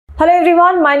Hello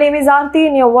everyone, my name is Aarti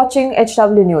and you're watching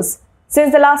HW News.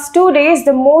 Since the last 2 days,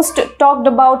 the most talked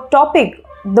about topic,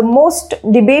 the most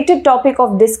debated topic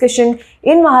of discussion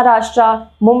in Maharashtra,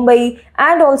 Mumbai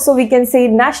and also we can say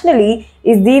nationally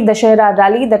is the Dussehra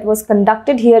rally that was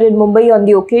conducted here in Mumbai on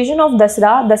the occasion of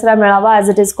Dasra Melava as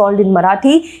it is called in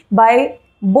Marathi, by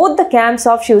both the camps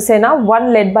of Shivsena,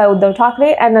 one led by Uddhav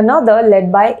Thackeray and another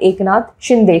led by Eknath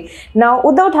Shinde. Now,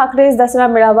 Uddhav Thackeray's Dasra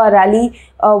Melava rally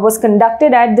was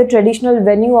conducted at the traditional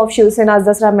venue of Shivsena's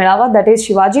Dasra Melava, that is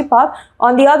Shivaji Park.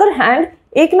 On the other hand,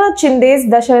 Eknath Shinde's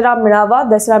Dasra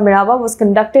Melava was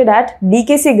conducted at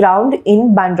BKC ground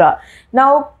in Bandra.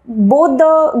 Now, both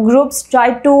the groups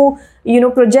tried to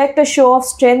project a show of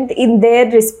strength in their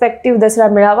respective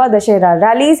Dussehra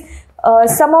rallies.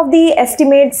 Some of the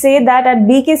estimates say that at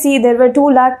BKC there were 2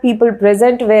 lakh people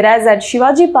present, whereas at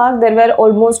Shivaji Park there were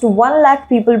almost 1 lakh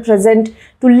people present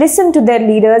to listen to their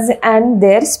leaders and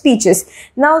their speeches.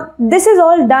 Now, this is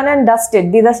all done and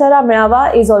dusted. The Dussehra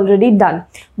Melava is already done.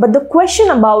 But the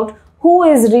question about who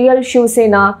is real Shiv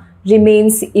Sena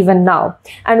remains even now.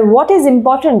 And what is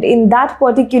important in that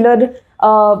particular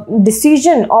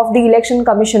decision of the Election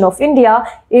Commission of India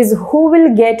is who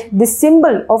will get the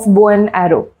symbol of bow and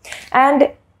arrow.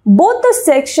 And both the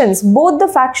sections, both the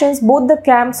factions, both the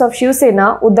camps of Shiv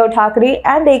Sena, Uddhav Thackeray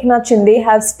and Eknath Shinde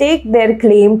have staked their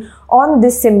claim on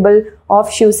this symbol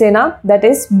of Shiv Sena, that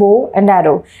is bow and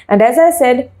arrow. And as I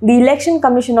said, the Election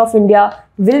Commission of India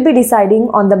will be deciding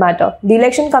on the matter. The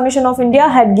Election Commission of India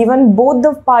had given both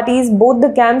the parties, both the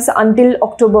camps until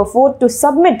October 4th to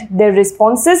submit their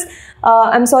responses.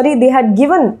 They had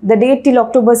given the date till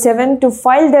October 7th to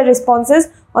file their responses.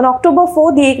 On October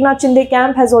 4th, the Eknath Shinde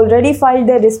camp has already filed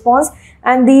their response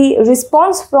and the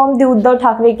response from the Uddhav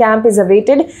Thackeray camp is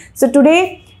awaited. So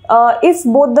today, if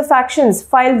both the factions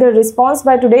file their response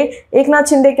by today, Eknath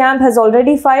Shinde camp has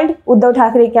already filed, Uddhav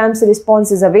Thackeray camp's response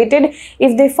is awaited.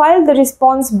 If they file the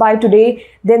response by today,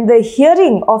 then the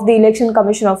hearing of the Election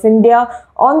Commission of India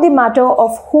on the matter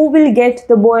of who will get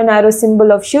the bow and arrow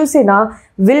symbol of Shiv Sena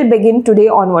will begin today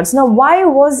onwards. Now, why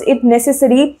was it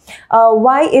necessary?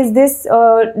 Why is this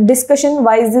discussion,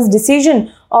 why is this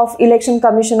decision of Election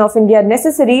Commission of India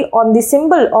necessary on the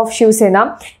symbol of Shiv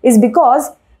Sena? Is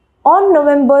because on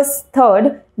November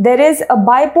 3rd, there is a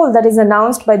by-poll that is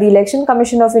announced by the Election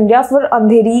Commission of India for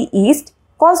Andheri East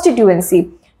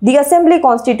constituency, the Assembly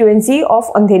constituency of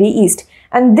Andheri East.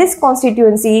 And this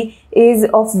constituency is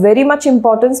of very much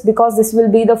importance because this will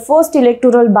be the first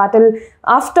electoral battle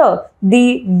after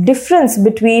the difference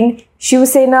between Shiv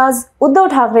Sena's Uddhav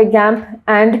Thackeray camp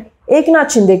and Eknath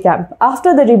Shinde camp.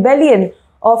 After the rebellion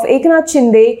of Eknath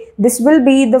Shinde, this will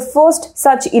be the first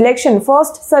such election,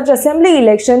 first such assembly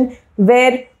election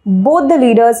where both the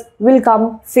leaders will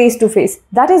come face to face.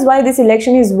 That is why this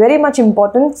election is very much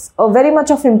important, and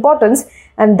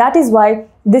that is why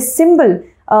this symbol,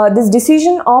 this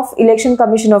decision of Election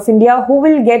Commission of India, who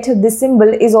will get this symbol,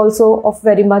 is also of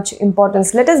very much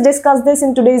importance. Let us discuss this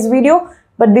in today's video.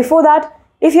 But before that,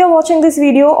 if you're watching this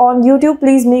video on YouTube,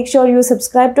 please make sure you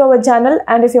subscribe to our channel.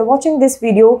 And if you're watching this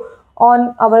video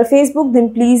on our Facebook,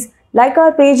 then please like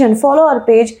our page and follow our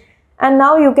page. And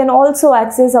now you can also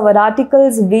access our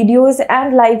articles, videos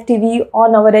and live TV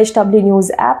on our HW News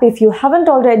app. If you haven't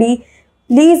already,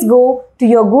 please go to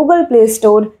your Google Play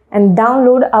Store and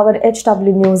download our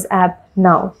HW News app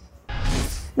now.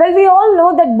 Well, we all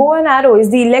know that bow and arrow is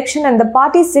the election and the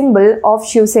party symbol of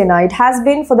Shiv Sena. It has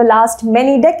been for the last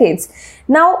many decades.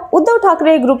 Now, Uddhav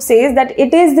Thackeray group says that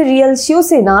it is the real Shiv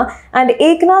Sena and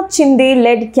Eknath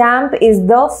Shinde-led camp is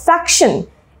the faction.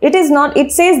 It is not,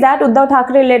 it says that Uddhav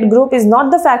Thackeray-led group is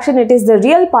not the faction, it is the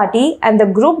real party, and the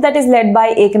group that is led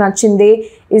by Eknath Shinde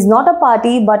is not a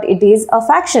party but it is a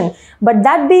faction. But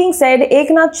that being said,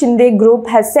 Eknath Shinde group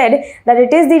has said that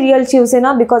it is the real Shiv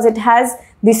Sena because it has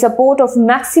the support of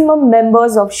maximum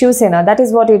members of Shiv Sena. That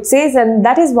is what it says, and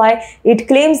that is why it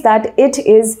claims that it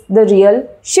is the real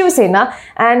Shiv Sena.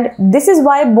 And this is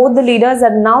why both the leaders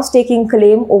are now staking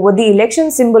claim over the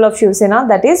election symbol of Shiv Sena,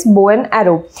 that is bow and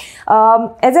arrow.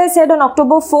 As I said, on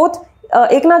October 4th,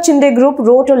 Eknath Shinde group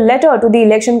wrote a letter to the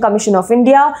Election Commission of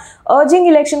India urging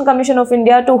Election Commission of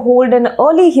India to hold an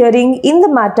early hearing in the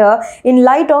matter in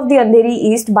light of the Andheri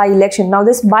East by-election. Now,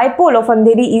 this by-poll of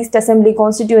Andheri East Assembly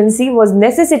constituency was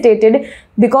necessitated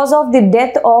because of the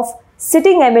death of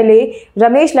sitting MLA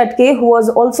Ramesh Latke, who was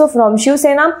also from Shiv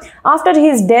Sena. After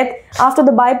his death, after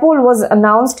the by-poll was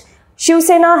announced, Shiv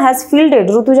Sena has fielded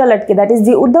Rutuja Latke, that is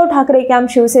the Uddhav Thackeray camp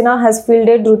Shiv Sena has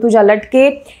fielded Rutuja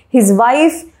Latke, his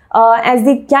wife, as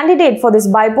the candidate for this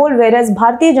bypoll, whereas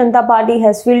Bharatiya Janata Party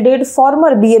has fielded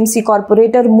former BMC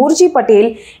corporator Murji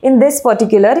Patel in this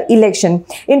particular election.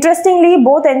 Interestingly,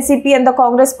 both NCP and the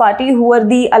Congress party, who were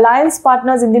the alliance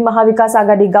partners in the Mahavikas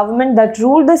Aghadi government that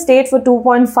ruled the state for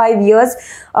 2.5 years,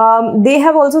 they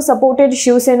have also supported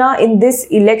Shivsena in this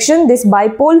election, this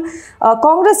bypoll.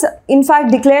 Congress in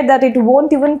fact declared that it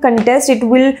won't even contest, it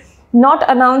will not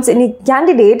announce any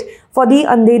candidate for the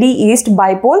Andheri East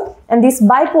bypoll, and this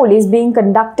bypoll is being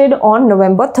conducted on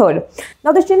November 3rd.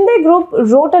 Now, the Shinde group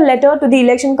wrote a letter to the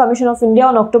Election Commission of India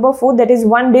on October 4th, that is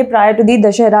one day prior to the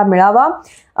Dashera Melawa.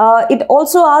 It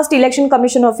also asked Election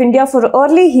Commission of India for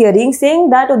early hearing, saying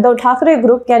that Uddhav Thackeray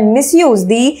group can misuse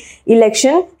the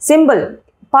election symbol,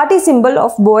 party symbol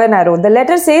of bow and arrow. The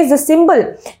letter says the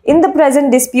symbol in the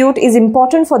present dispute is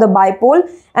important for the bypoll,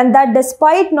 and that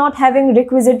despite not having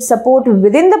requisite support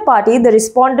within the party, the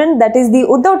respondent, that is the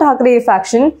Uddhav Thackeray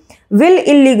faction, will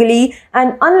illegally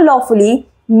and unlawfully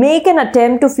make an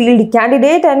attempt to field a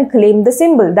candidate and claim the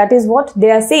symbol. That is what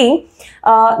they are saying,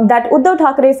 that Uddhav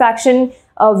Thackeray faction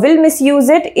will misuse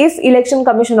it if Election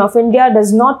Commission of India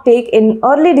does not take an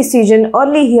early decision,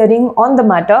 early hearing on the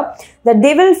matter, that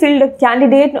they will field a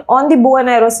candidate on the bow and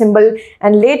arrow symbol,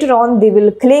 and later on they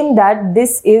will claim that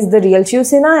this is the real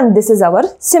Shivsena and this is our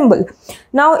symbol.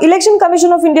 Now, Election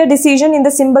Commission of India decision in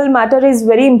the symbol matter is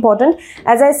very important,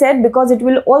 as I said, because it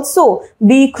will also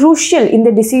be crucial in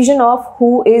the decision of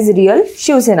who is real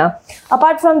Shivsena.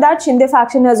 Apart from that, Shinde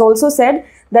faction has also said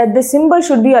that the symbol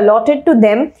should be allotted to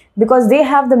them because they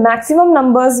have the maximum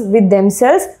numbers with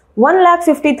themselves.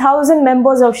 1,50,000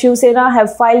 members of Shivsena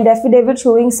have filed affidavit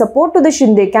showing support to the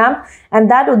Shinde camp,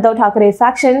 and that Uddhav Thackeray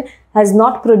faction has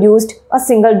not produced a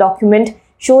single document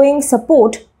showing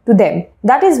support to them.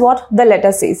 That is what the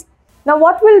letter says. Now,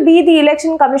 what will be the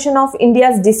Election Commission of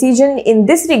India's decision in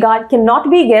this regard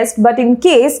cannot be guessed, but in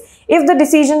case if the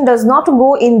decision does not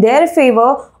go in their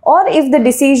favor, or if the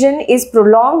decision is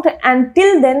prolonged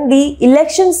until then the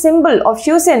election symbol of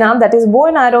Shivsena, that is bow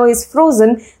and arrow, is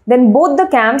frozen, then both the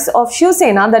camps of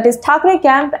Shivsena, that is Thackeray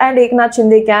camp and Eknath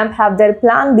Shinde camp, have their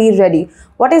plan B ready.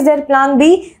 What is their plan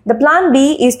B? The plan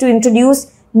B is to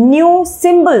introduce new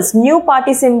symbols, new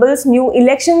party symbols, new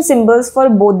election symbols for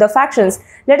both the factions.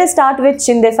 Let us start with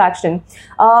Shinde faction.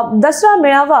 Dashera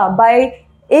Melawa by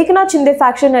Eknath Shinde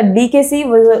faction at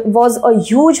BKC was a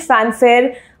huge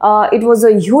fanfare. It was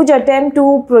a huge attempt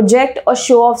to project a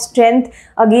show of strength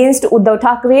against Uddhav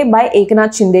Thackeray by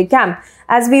Eknath Shinde camp.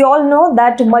 As we all know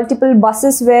that multiple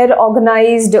buses were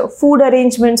organized, food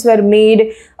arrangements were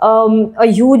made, a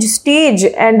huge stage,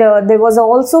 and there was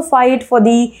also fight for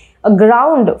the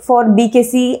ground for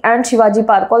BKC and Shivaji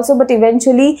Park also, but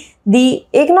eventually the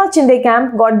Eknath Shinde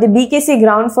camp got the BKC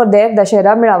ground for their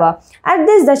Dashera Melawa. At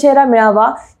this Dashera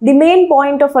Melawa, the main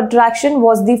point of attraction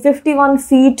was the 51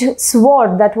 feet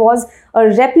sword that was a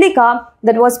replica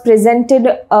that was presented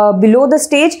below the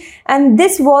stage, and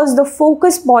this was the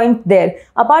focus point there.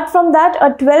 Apart from that,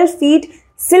 a 12 feet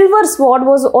silver sword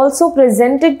was also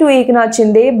presented to Eknath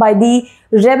Shinde by the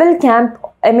rebel camp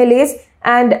MLAs,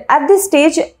 and at this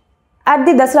stage, at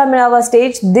the Dashera Melawa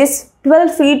stage, this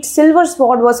 12 feet silver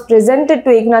sword was presented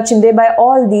to Eknath Shinde by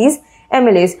all these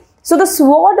MLAs. So the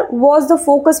sword was the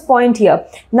focus point here.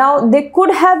 Now, they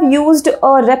could have used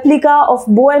a replica of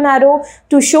bow and arrow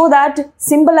to show that,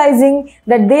 symbolizing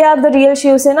that they are the real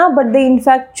Shivsena, but they in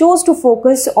fact chose to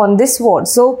focus on this sword.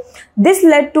 So this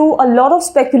led to a lot of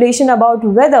speculation about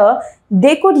whether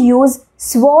they could use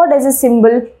sword as a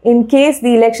symbol in case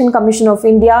the Election Commission of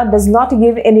India does not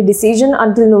give any decision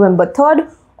until November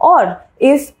 3rd, or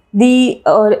if the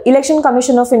Election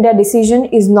Commission of India decision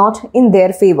is not in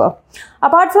their favor.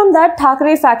 Apart from that,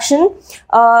 Thackeray faction,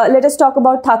 let us talk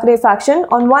about Thackeray faction.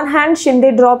 On one hand,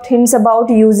 Shinde dropped hints about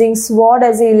using sword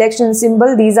as an election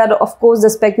symbol. These are of course the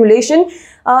speculation.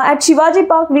 At Shivaji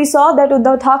Park, we saw that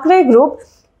Uddhav Thackeray group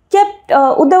kept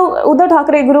Uddhav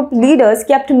Thackeray group leaders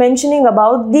kept mentioning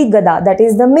about the Gada, that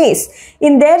is the mace.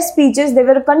 In their speeches, they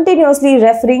were continuously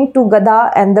referring to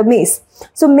Gada and the mace.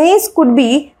 So mace could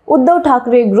be Uddhav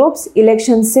Thackeray group's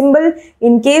election symbol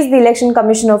in case the Election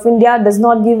Commission of India does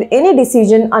not give any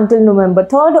decision until November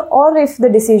 3rd, or if the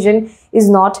decision is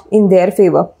not in their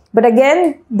favor. But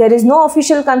again, there is no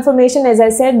official confirmation. As I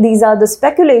said, these are the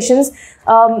speculations.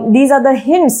 These are the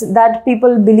hints that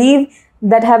people believe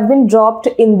that have been dropped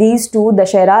in these two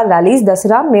Dashera rallies,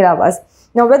 Dashera Melawas.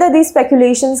 Now, whether these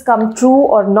speculations come true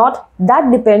or not,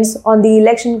 that depends on the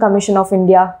Election Commission of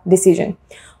India decision.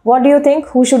 What do you think?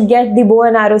 Who should get the bow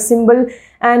and arrow symbol?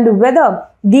 And whether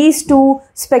these two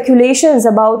speculations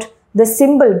about the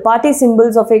symbol, party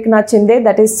symbols of Eknath Shinde,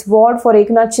 that is sword for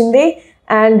Eknath Shinde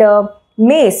and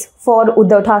mace for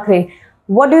Uddhav Thackeray.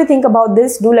 What do you think about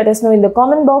this? Do let us know in the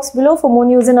comment box below. For more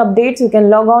news and updates, you can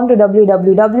log on to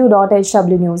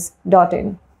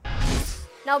www.hwnews.in.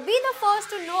 Now be the first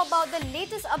to know about the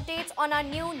latest updates on our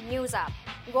new news app.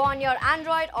 Go on your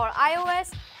Android or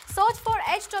iOS, search for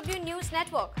HW News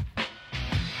Network.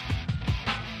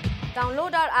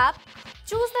 Download our app,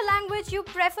 choose the language you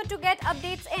prefer to get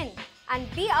updates in, and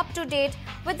be up to date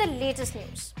with the latest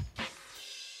news.